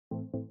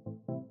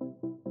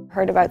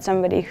Heard about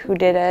somebody who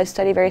did a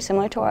study very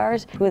similar to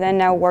ours, who then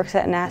now works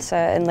at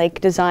NASA and like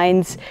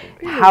designs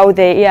how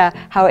they,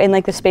 how in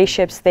like the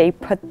spaceships they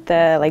put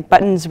the like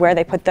buttons where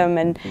they put them.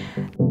 And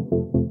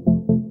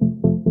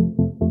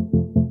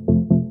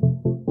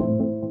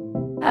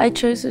I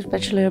chose this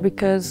bachelor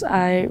because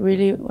I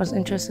really was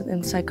interested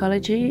in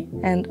psychology,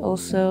 and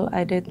also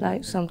I did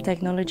like some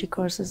technology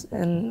courses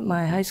in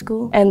my high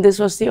school. And this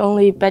was the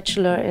only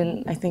bachelor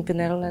in, I think, the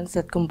Netherlands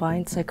that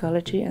combined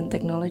psychology and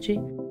technology.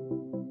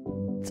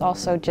 It's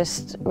also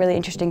just really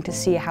interesting to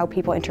see how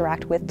people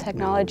interact with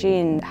technology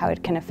and how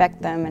it can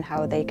affect them and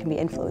how they can be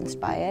influenced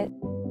by it.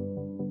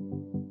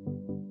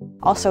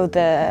 Also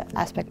the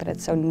aspect that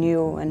it's so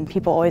new, and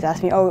people always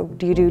ask me, oh,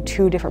 do you do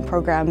 2 different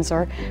programs,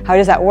 or how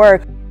does that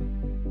work?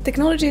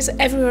 Technology is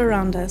everywhere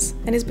around us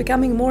and is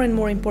becoming more and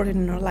more important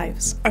in our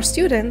lives. Our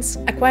students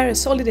acquire a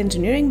solid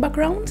engineering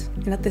background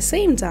and at the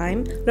same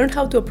time learn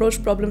how to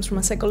approach problems from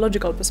a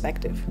psychological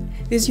perspective.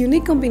 This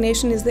unique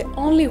combination is the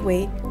only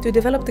way to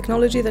develop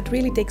technology that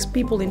really takes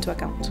people into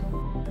account.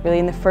 Really,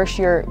 in the first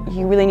year,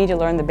 you really need to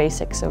learn the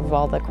basics of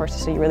all the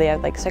courses. So you really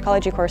have like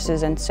psychology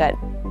courses and set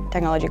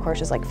technology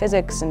courses like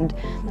physics and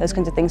those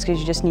kinds of things, because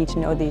you just need to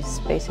know these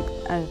basic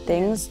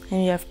things.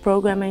 And you have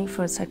programming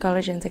for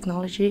psychology and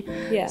technology,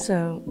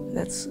 so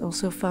that's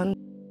also fun.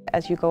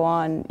 As you go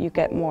on, you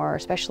get more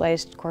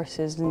specialized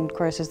courses and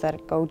courses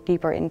that go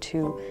deeper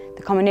into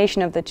the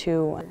combination of the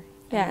 2.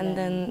 Yeah, and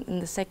then in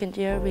the second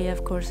year we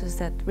have courses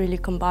that really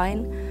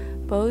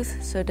combine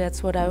both, so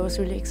that's what I was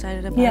really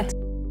excited about. Yeah.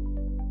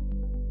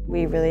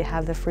 We really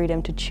have the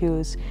freedom to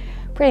choose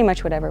pretty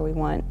much whatever we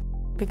want.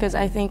 Because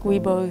I think we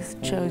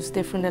both chose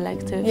different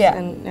electives.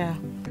 And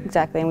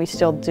exactly, and we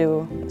still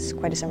do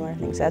quite a similar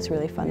thing, so that's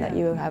really fun that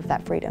you have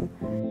that freedom.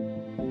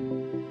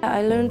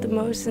 I learned the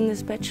most in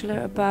this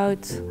bachelor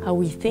about how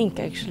we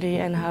think actually,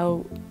 and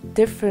how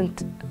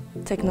different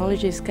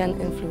technologies can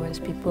influence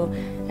people,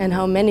 and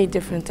how many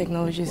different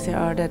technologies there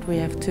are that we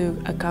have to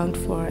account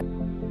for.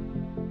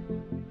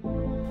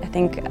 I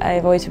think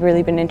I've always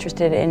really been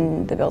interested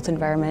in the built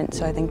environment,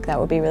 so I think that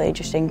would be really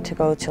interesting to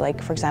go to,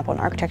 like, for example,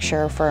 an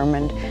architecture firm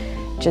and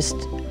just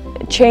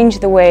change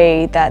the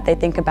way that they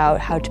think about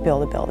how to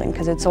build a building,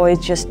 because it's always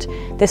just,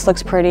 this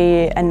looks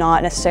pretty, and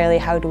not necessarily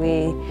how do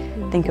we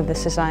think of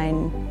this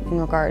design in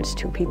regards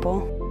to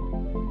people.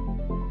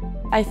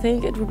 I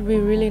think it would be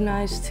really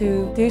nice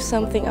to do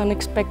something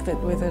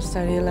unexpected with our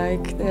study,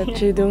 like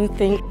that you don't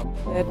think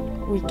that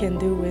we can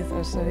do with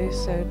our studies,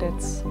 so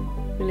that's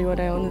really what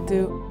I want to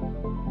do.